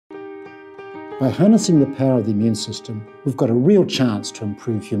By harnessing the power of the immune system, we've got a real chance to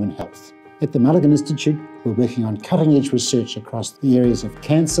improve human health. At the Malaghan Institute, we're working on cutting-edge research across the areas of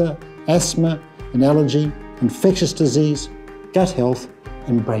cancer, asthma and allergy, infectious disease, gut health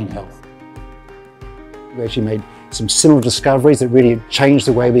and brain health. We actually made some seminal discoveries that really changed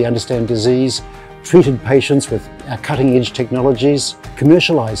the way we understand disease, treated patients with our cutting-edge technologies,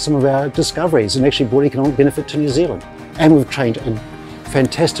 commercialised some of our discoveries and actually brought economic benefit to New Zealand. And we've trained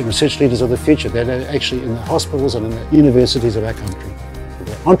fantastic research leaders of the future that are actually in the hospitals and in the universities of our country.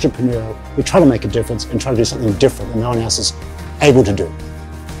 We're entrepreneurial, we try to make a difference and try to do something different that no one else is able to do.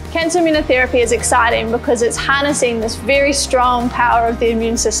 Cancer immunotherapy is exciting because it's harnessing this very strong power of the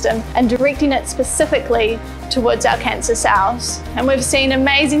immune system and directing it specifically towards our cancer cells. And we've seen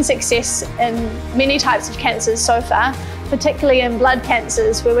amazing success in many types of cancers so far, particularly in blood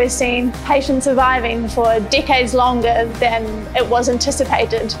cancers, where we're seeing patients surviving for decades longer than it was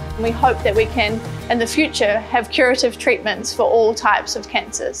anticipated. And we hope that we can, in the future, have curative treatments for all types of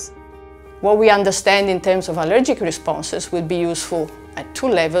cancers. What we understand in terms of allergic responses will be useful at two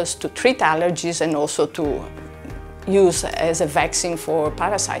levels: to treat allergies and also to use as a vaccine for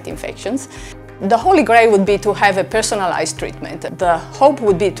parasite infections. The holy grail would be to have a personalized treatment. The hope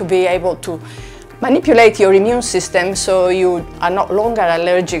would be to be able to manipulate your immune system so you are no longer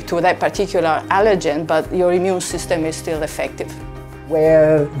allergic to that particular allergen, but your immune system is still effective.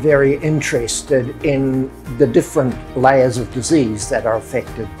 We're very interested in the different layers of disease that are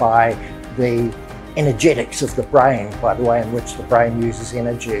affected by the energetics of the brain, by the way in which the brain uses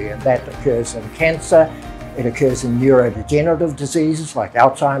energy, and that occurs in cancer. It occurs in neurodegenerative diseases like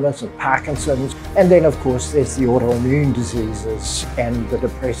Alzheimer's and Parkinson's, and then of course there's the autoimmune diseases and the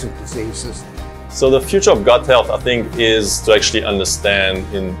depressive diseases. So the future of gut health, I think, is to actually understand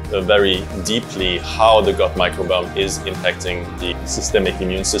very deeply how the gut microbiome is impacting the systemic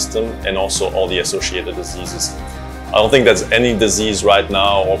immune system and also all the associated diseases. I don't think there's any disease right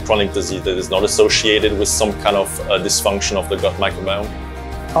now or chronic disease that is not associated with some kind of dysfunction of the gut microbiome.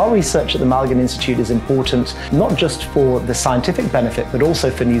 Our research at the Malaghan Institute is important not just for the scientific benefit but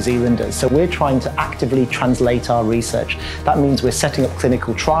also for New Zealanders. So we're trying to actively translate our research. That means we're setting up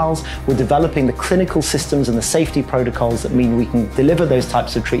clinical trials, we're developing the clinical systems and the safety protocols that mean we can deliver those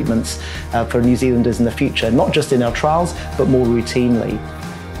types of treatments for New Zealanders in the future, not just in our trials but more routinely.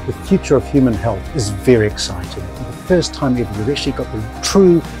 The future of human health is very exciting. For the first time ever, we've actually got the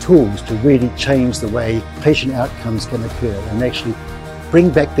true tools to really change the way patient outcomes can occur and actually bring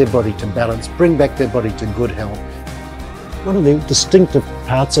back their body to balance, bring back their body to good health. One of the distinctive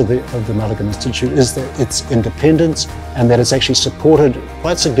parts of the Malaghan Institute is that its independence and that it's actually supported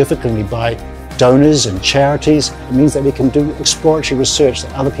quite significantly by donors and charities. It means that we can do exploratory research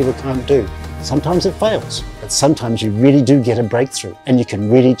that other people can't do. Sometimes it fails, but sometimes you really do get a breakthrough and you can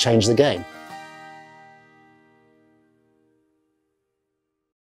really change the game.